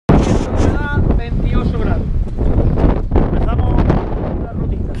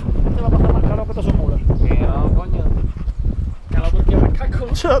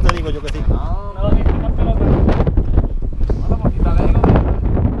Te digo yo que sí.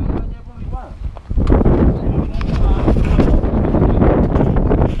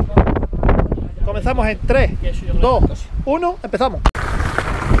 Comenzamos en 3, 2, 1, empezamos.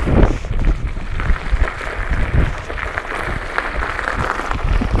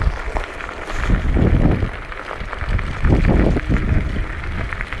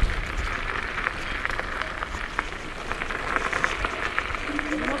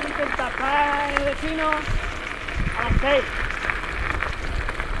 Tenemos que intentar estar en el destino a las 6.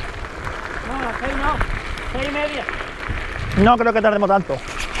 No, a las 6 no, 6:30. No creo que tardemos tanto.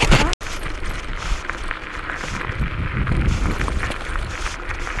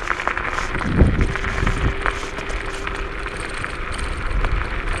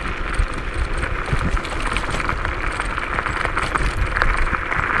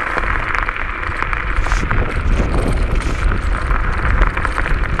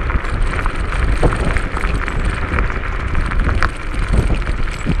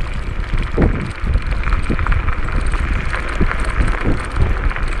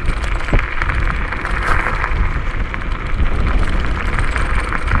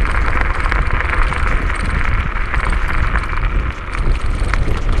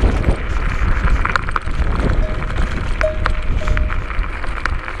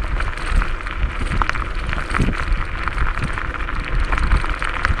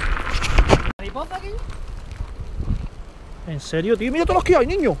 ¿En serio, tío? Mira todos los que hay,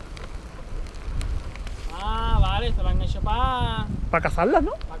 niño. Ah, vale, se lo han hecho para cazarlas,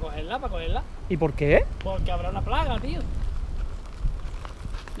 ¿no? para cogerla. ¿Y por qué? Porque habrá una plaga, tío.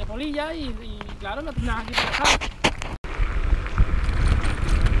 De polilla y claro, la tendrás aquí para cazar.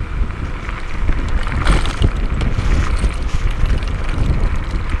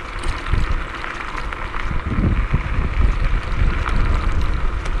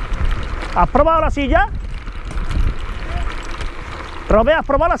 ¿Has probado la silla? Robé, ¿has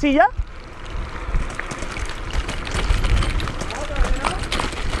probado la silla?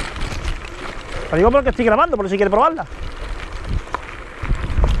 Lo digo porque estoy grabando, por si quieres probarla.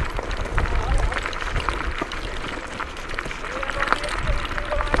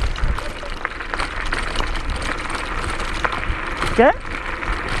 ¿Qué?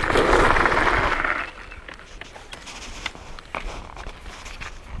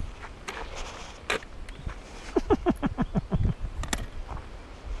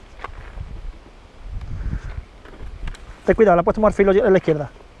 Ten cuidado, le ha puesto marfilo en la izquierda.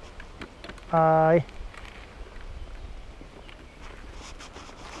 Ahí.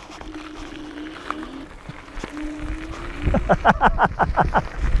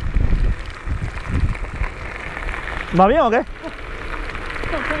 ¿Va bien o qué?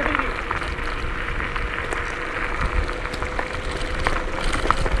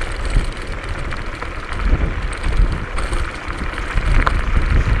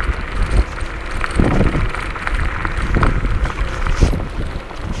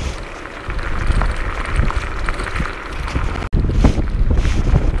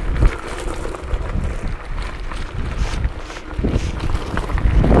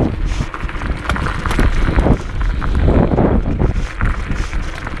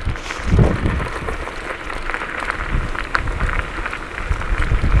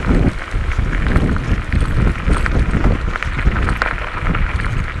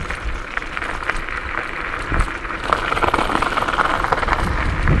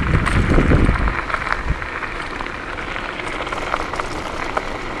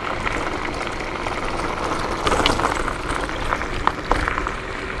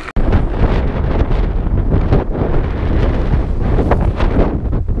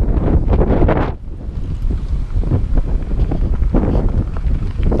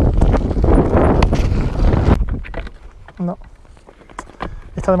 No.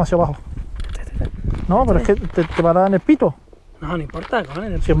 Está demasiado bajo. No, pero es que te va a dar en el pito. No, no importa,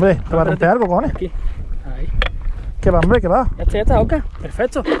 cojones. Sí, hombre, te va a romper algo, cojones. Aquí. Ahí. ¿Qué va, hombre? ¿Qué va? Ya está, Oca.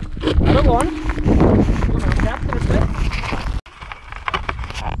 Perfecto. Claro, cojones. Ya, perfecto.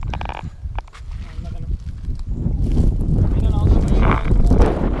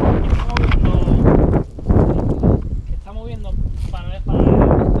 Está moviendo para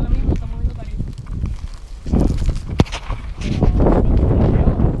ahora mismo está moviendo tarita.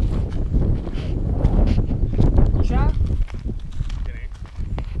 ¿Escucha?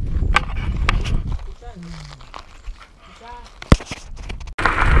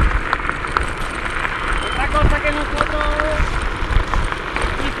 Otra cosa que nosotros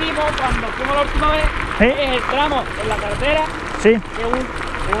hicimos cuando fuimos la última vez es el tramo en la carretera. Sí. Que es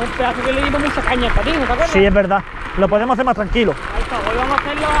un pedazo que le dimos mucha caña al patín, ¿no te acuerdas? Sí, es verdad. lo podemos hacer más tranquilo. Ahí está, hoy vamos a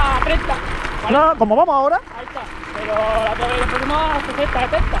hacerlo a 30. ¿Vale? No, como vamos ahora. Ahí está, pero la otra vez lo pusimos a 60,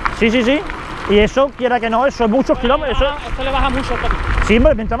 70. Sí, sí, sí. Y eso, quiera que no, eso es muchos kilómetros. Eso... Esto le baja mucho el toque. Sí,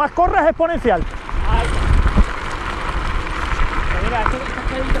 hombre, mientras más corres es exponencial. Ahí está. Pero mira, esto es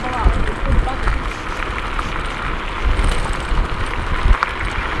caído para abajo. Esto es un paso.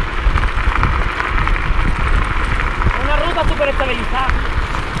 Una ruta súper estabilizada.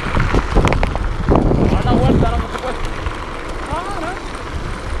 Ahora vuelta, no por supuesto. No.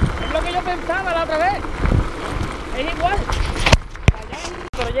 Es lo que yo pensaba la otra vez. Es igual.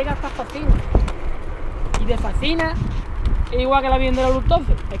 Pero llega hasta Facina. Y de Facina es igual que la Virgen de la Luz,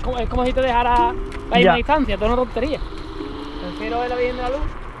 entonces. Es como si te dejara la misma distancia, todo una tontería. Prefiero la Virgen de la Luz.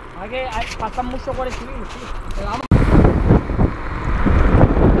 Hay que pasan mucho por el civil, tío.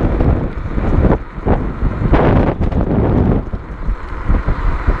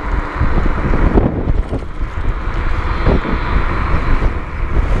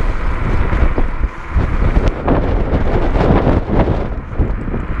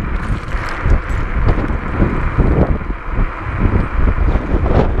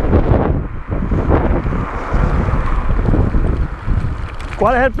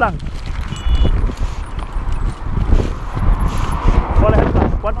 ¿Cuál es el plan? ¿Cuál es el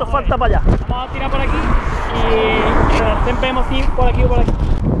plan? ¿Cuánto falta para allá? Vamos a tirar por aquí y siempre hemos ido por aquí o por aquí.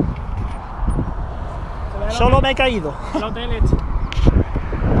 Solo me he caído. El hotel este.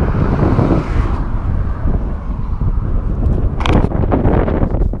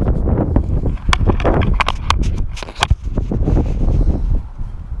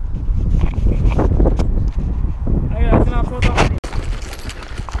 Ahí, hacer una foto.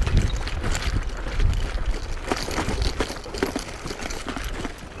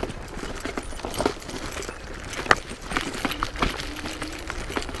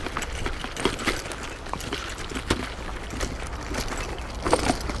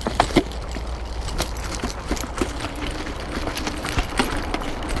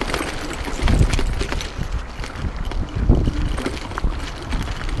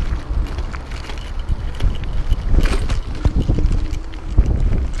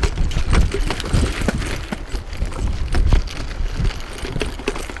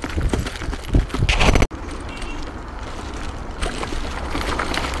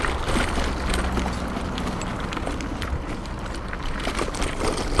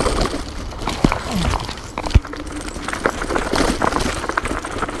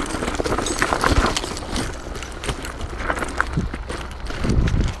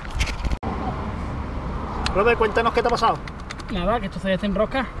 Robert, cuéntanos qué te ha pasado. Nada, que esto se está en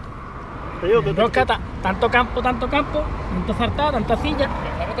rosca. Te digo que En rosca, tanto campo, tanto zartado, tanta silla.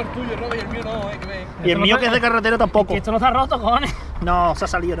 Está roto el tuyo, Robert, y el mío no, que ve. Y el mío, que es de carretera, tampoco. Que esto no está roto, cojones. No, se ha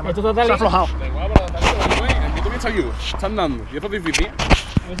salido, hermano. Esto está Se ha aflojado. Da igual, pero está listo, güey. El mío también está vivo. Está andando. Y esto es difícil.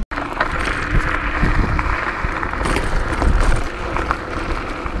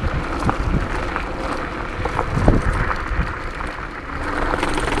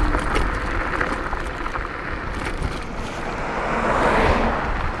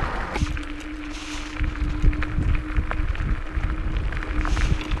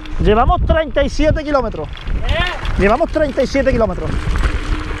 Llevamos 37 kilómetros. Llevamos 37 kilómetros.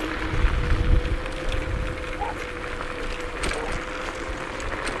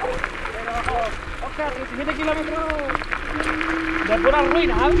 Oscar, 17 kilómetros de pura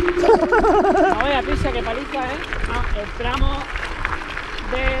ruina, ¿sabes? No veas, pisa, que paliza, ¿eh? No, el tramo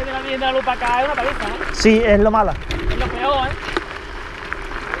de la Virgen de la Luz para acá es una paliza, ¿eh? Sí, es lo mala. Es lo peor, ¿eh?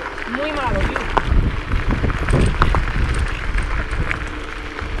 Muy malo, tío.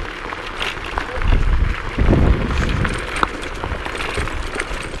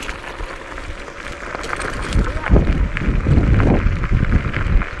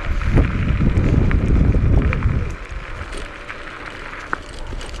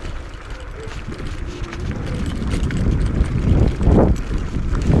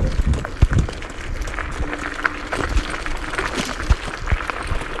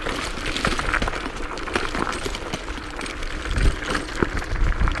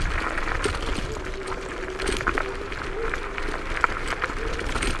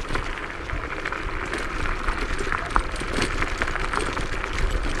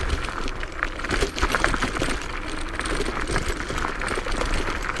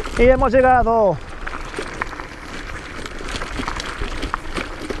 Y hemos llegado.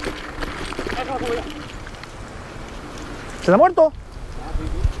 ¿Se te ha muerto?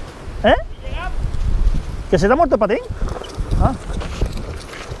 ¿Eh? ¿Que se te ha muerto el patín? Ah.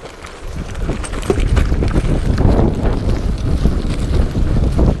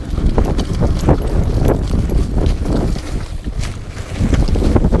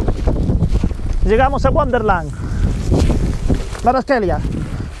 Llegamos a Wonderland. La Raskelia.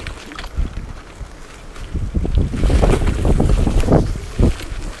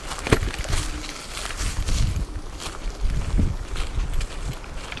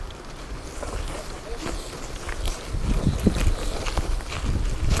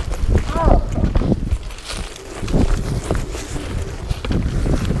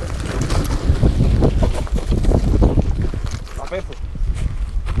 A peso.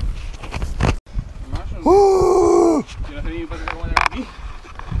 Si no sé ni para qué voy a llegar aquí.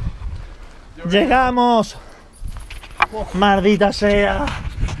 Llegamos. Maldita sea.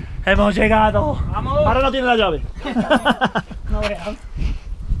 Hemos llegado. ¡Vamos! Ahora no tiene la llave. No veas.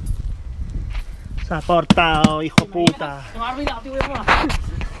 Se ha portado, hijo puta. Se me ha olvidado, tío,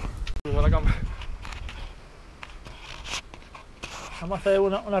 Subo la cámara. Vamos a hacer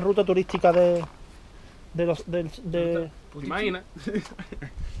una ruta turística de los ¿Te imaginas?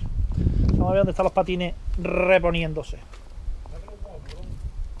 Vamos a ver dónde están los patines reponiéndose.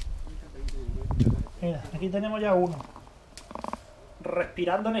 Mira, aquí tenemos ya uno.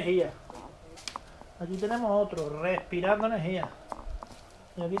 Respirando energía. Aquí tenemos otro, respirando energía.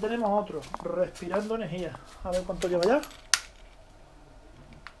 Y aquí tenemos otro, respirando energía. A ver cuánto lleva ya.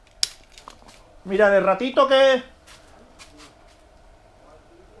 Mira, en el ratito que...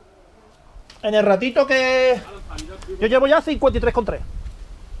 Yo llevo ya 53,3.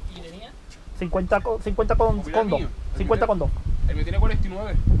 ¿Y tenía? 50 con 2. 50 con 2. El mío tiene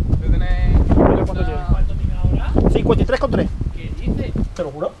 49. Debe tener. ¿Cuánto lleva? ¿Cuánto tiene ahora? 53,3. ¿Qué dice? Te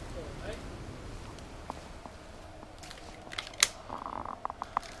lo juro.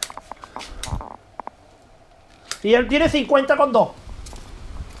 Y él tiene 50,2.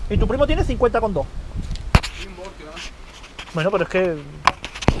 Y tu primo tiene 50,2. Bueno, pero es que...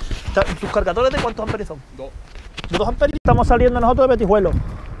 ¿Tus cargadores de cuántos amperes son? 2. De 2 amperes. Estamos saliendo nosotros de Betijuelo.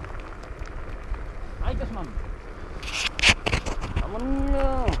 ¡Ay, qué sonando!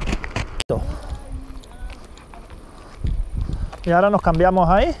 ¡Vámonos! Y ahora nos cambiamos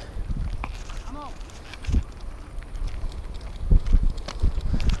ahí.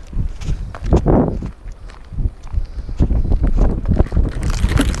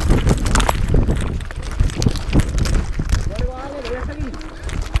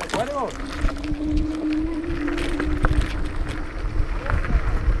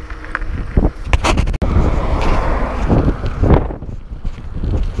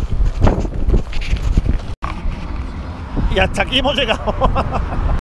 Y hasta aquí hemos llegado.